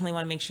you definitely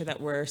want to make sure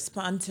that we're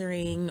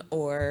sponsoring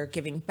or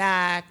giving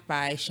back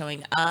by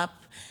showing up.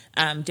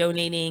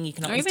 Donating. You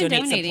can always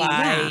donate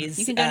supplies. Yeah.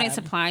 You can donate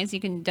supplies. You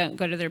can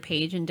go to their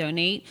page and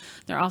donate.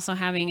 They're also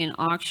having an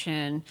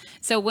auction.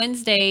 So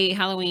Wednesday,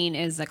 Halloween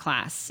is a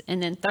class.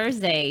 And then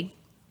Thursday,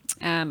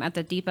 at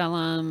the Deep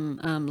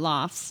Ellum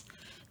Lofts,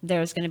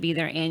 there's going to be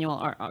their annual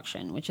art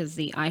auction, which is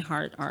the I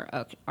Heart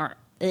Art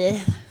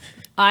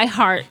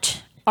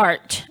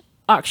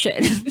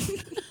Auction.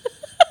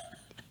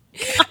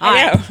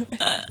 I know.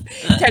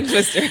 Tongue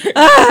twister.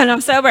 And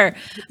I'm sober.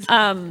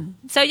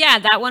 So yeah,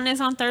 that one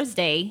is on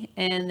Thursday,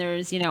 and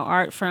there's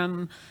art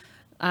from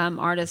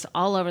artists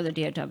all over the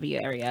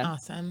DFW area.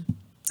 Awesome.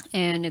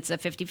 And it's a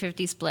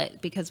 50-50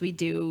 split because we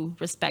do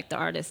respect the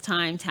artist's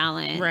time,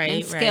 talent, right,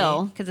 and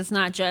skill. Because it's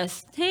not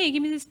just, hey,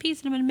 give me this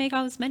piece and I'm going to make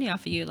all this money off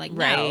of you. Like,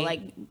 no,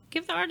 like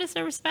give the artist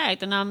their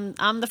respect. And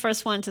I'm the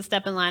first one to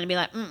step in line and be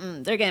like,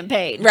 they're getting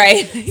paid.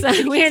 Right.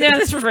 So we ain't doing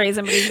this for free.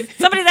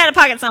 Somebody's out of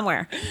pocket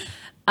somewhere.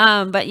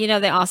 But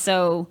they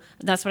also,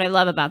 that's what I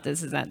love about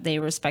this, is that they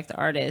respect the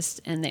artist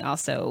and they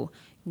also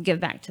give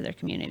back to their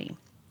community.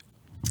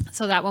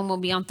 So that one will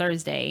be on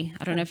Thursday.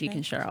 I don't know if you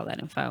can share all that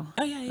info.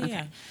 Oh, yeah.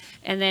 Okay.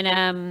 And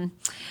then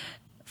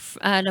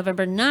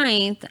November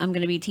 9th, I'm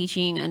going to be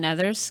teaching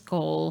another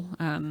skull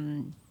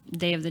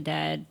Day of the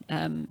Dead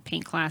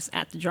paint class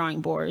at the drawing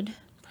board.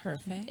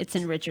 Perfect. It's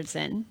in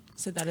Richardson.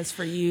 So that is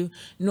for you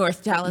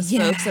North Dallas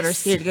folks that are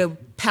scared to go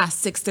past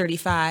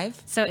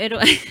 635. So it'll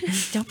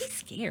don't be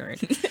scared.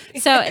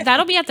 So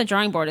that'll be at the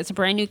Drawing Board. It's a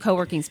brand new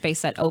co-working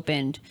space that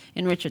opened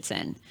in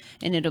Richardson,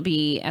 and it'll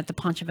be at the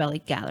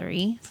Ponchavelli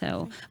Gallery.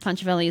 So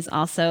Ponchavelli is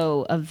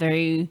also a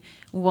very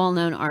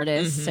well-known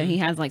artist. So he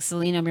has like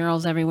Selena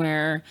murals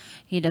everywhere.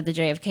 He did the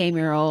JFK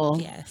mural.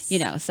 Yes. You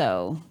know,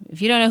 so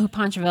if you don't know who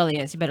Ponchavelli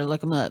is, you better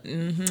look him up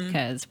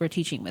because we're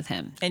teaching with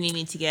him. And you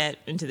need to get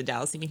into the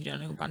Dallas scene if you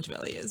don't know who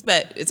Ponchavelli is.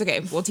 But it's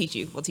okay. We'll teach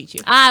you.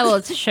 I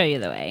will show you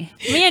the way.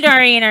 Me and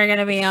Doreen are going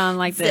to be on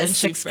like this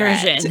Send you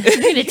excursion. brat.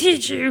 I'm going to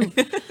teach you.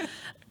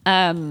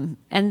 And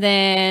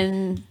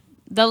then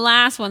the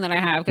last one that I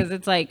have, because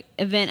it's like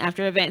event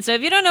after event. So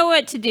if you don't know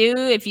what to do,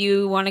 if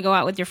you want to go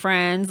out with your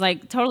friends,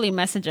 like totally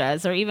message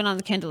us, or even on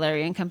the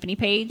Candelaria and Company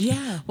page.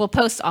 Yeah. We'll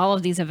post all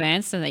of these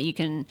events so that you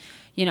can,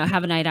 you know,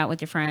 have a night out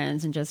with your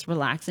friends and just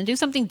relax and do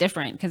something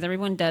different, because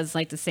everyone does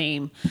like the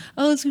same,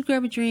 oh, let's go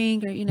grab a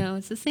drink, or, you know,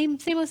 it's the same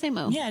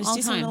old. Yeah, just all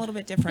do the something time. a little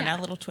bit different, Yeah. add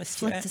a little twist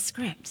to Flip it. the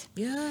script.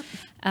 Yeah.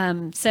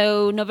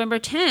 So November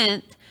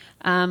 10th,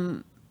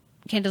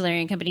 Candelaria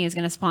and Company is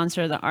going to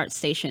sponsor the art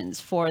stations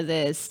for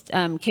this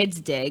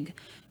Kids Dig,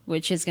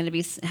 which is going to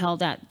be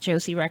held at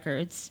Josie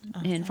Records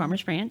in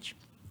Farmers Branch.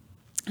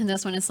 And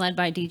this one is led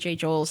by DJ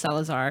Joel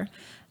Salazar,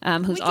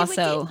 who's Wicked,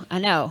 also, wicked. I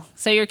know.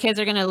 So your kids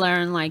are going to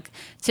learn like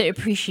to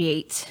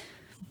appreciate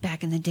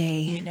back in the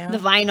day, You know? the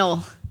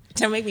vinyl.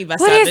 Don't make me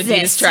bust What out is the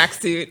Adidas this?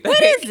 tracksuit.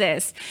 What is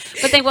this?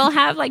 But they will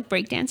have like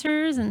break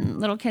dancers and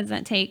little kids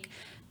that take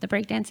the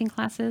breakdancing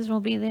classes will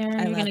be there. You're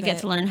love going to get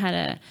it. to learn how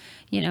to,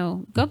 you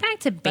know, go back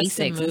to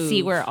basics and see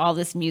move. where all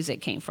this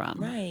music came from.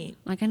 Right.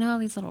 Like I know all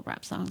these little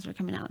rap songs are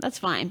coming out. That's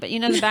fine. But you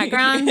know the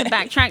background, the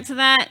backtrack to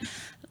that,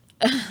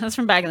 that's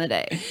from back in the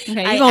day.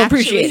 Okay, you're going to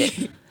appreciate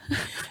it.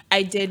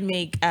 I did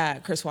make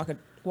Chris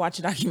watch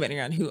a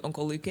documentary on who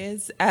Uncle Luke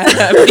is because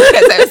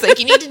I was like,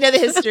 you need to know the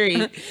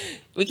history.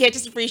 We can't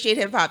just appreciate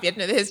hip hop. You have to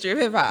know the history of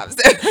hip hop.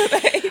 So,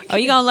 like, Oh,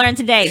 you're going to learn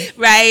today.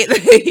 right?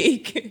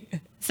 Like,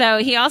 So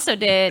he also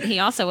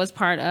was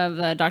part of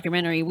the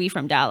documentary We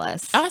From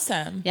Dallas.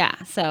 awesome. Yeah.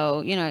 So,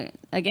 you know,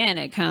 again,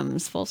 it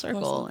comes full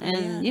circle. And,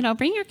 yeah. you know,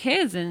 bring your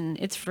kids and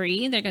it's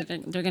free. They're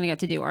going to get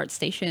to do art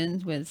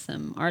stations with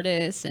some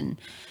artists and,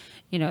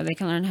 you know, they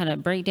can learn how to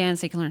break dance.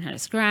 They can learn how to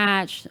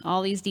scratch.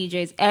 All these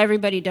DJs,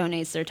 everybody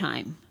donates their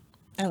time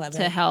I love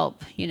to it.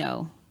 help, you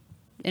know,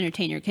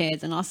 entertain your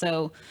kids and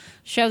also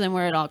show them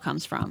where it all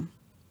comes from.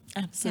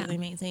 Absolutely Yeah.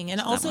 amazing.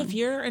 And also, if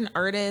you're an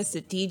artist,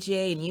 a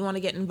DJ, and you want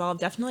to get involved,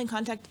 definitely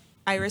contact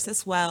Iris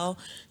as well.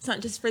 It's not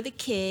just for the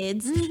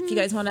kids. If you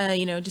guys want to,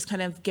 you know, just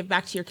kind of give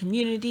back to your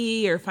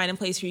community or find a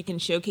place where you can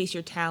showcase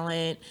your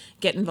talent,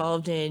 get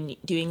involved in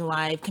doing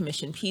live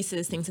commission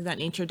pieces, things of that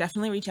nature,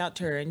 definitely reach out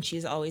to her. And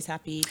she's always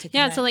happy to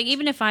Yeah. connect. So like,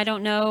 even if I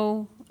don't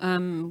know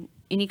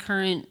any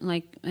current,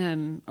 like,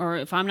 or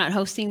if I'm not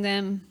hosting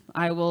them,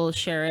 I will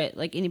share it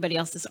like anybody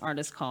else's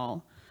artist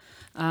call.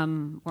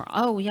 Or,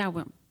 oh yeah,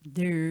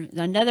 there's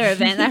another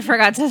event that I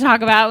forgot to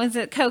talk about was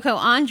at Coco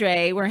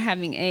Andre. We're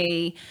having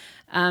a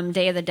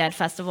Day of the Dead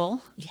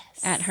festival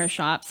at her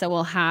shop. So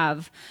we'll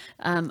have,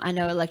 I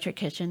know Electric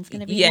Kitchen's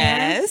going to be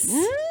Yes.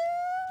 there.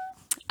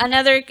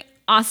 Another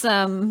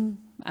awesome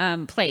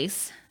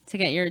place to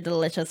get your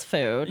delicious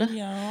food.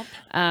 Yup.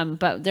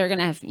 But they're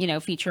going to, you know,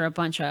 feature a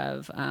bunch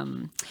of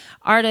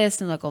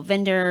artists and local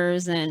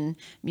vendors and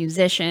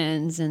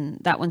musicians, and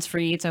that one's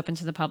free. It's open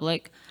to the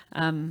public.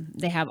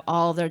 They have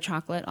all their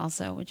chocolate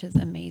also, which is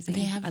amazing.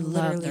 They have I love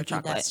literally their the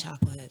chocolate. best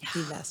chocolate.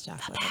 The best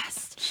chocolate.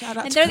 Shout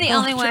out And to they're the Coco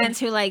only Andre. ones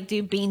who like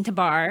do bean to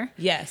bar.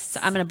 Yes. So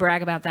I'm going to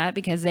brag about that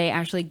because they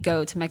actually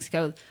go to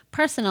Mexico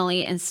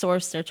personally and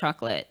source their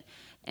chocolate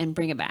and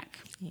bring it back.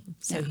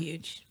 So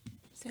huge.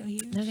 So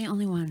huge. They're the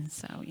only ones.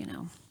 So, you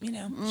know,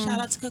 Shout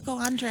out to Coco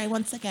Andre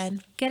once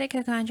again. get it,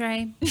 Coco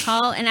Andre.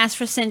 Call and ask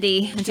for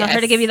Cindy and tell her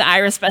Yes. to give you the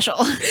Iris special,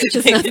 which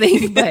is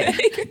nothing, but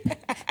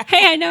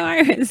hey, I know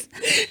Iris.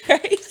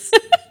 Right.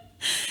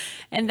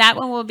 And that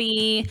one will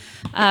be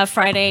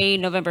Friday,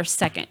 November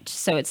 2nd.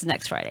 So it's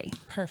next Friday.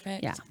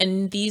 Perfect. Yeah.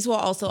 And these will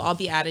also all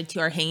be added to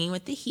our Hanging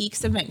with the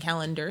Heeks event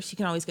calendar. So you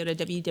can always go to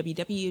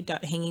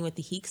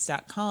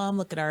www.hangingwiththeheeks.com,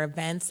 look at our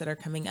events that are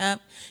coming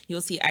up.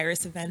 You'll see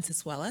Iris events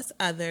as well as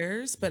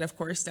others. But of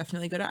course,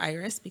 definitely go to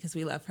Iris because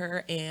we love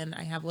her and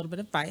I have a little bit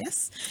of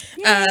bias.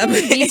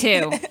 Me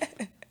too.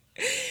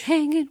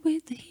 Hanging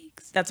with the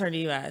Heeks. That's our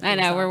new I theme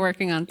know, song. we're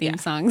working on theme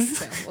songs.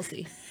 So we'll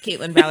see.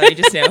 Caitlin, Valerie,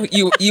 just know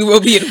you will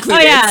be included. Oh,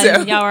 yeah.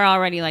 So. Y'all were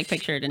already like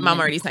pictured. In Mom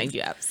already signed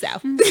you up. So,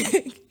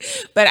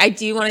 but I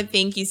do want to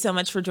thank you so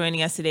much for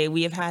joining us today.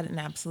 We have had an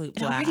absolute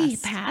blast. already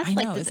passed? I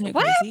know, Like, isn't it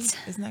what? crazy?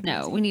 Isn't that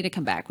No, crazy? we need to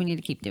come back. We need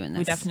to keep doing this.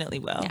 We definitely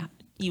will. Yeah.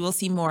 You will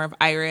see more of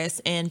Iris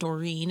and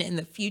Doreen in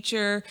the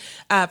future.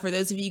 For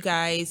those of you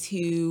guys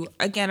who,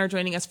 again, are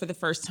joining us for the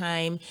first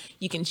time,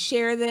 you can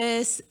share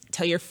this,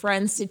 tell your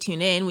friends to tune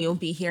in. We will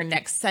be here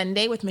next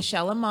Sunday with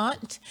Michelle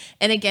Lamont.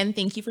 And again,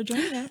 thank you for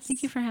joining us.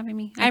 Thank you for having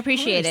me. I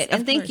appreciate course, it.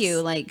 And of thank you,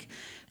 course. like,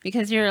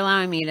 because you're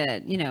allowing me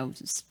to,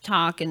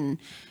 talk and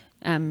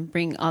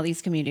bring all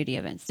these community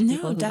events to No,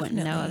 people who wouldn't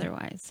know definitely.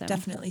 otherwise. So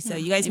Definitely so.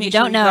 You guys If make you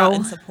sure don't you go out know,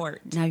 and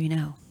support. now you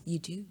know. You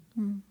do.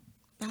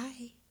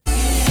 Bye.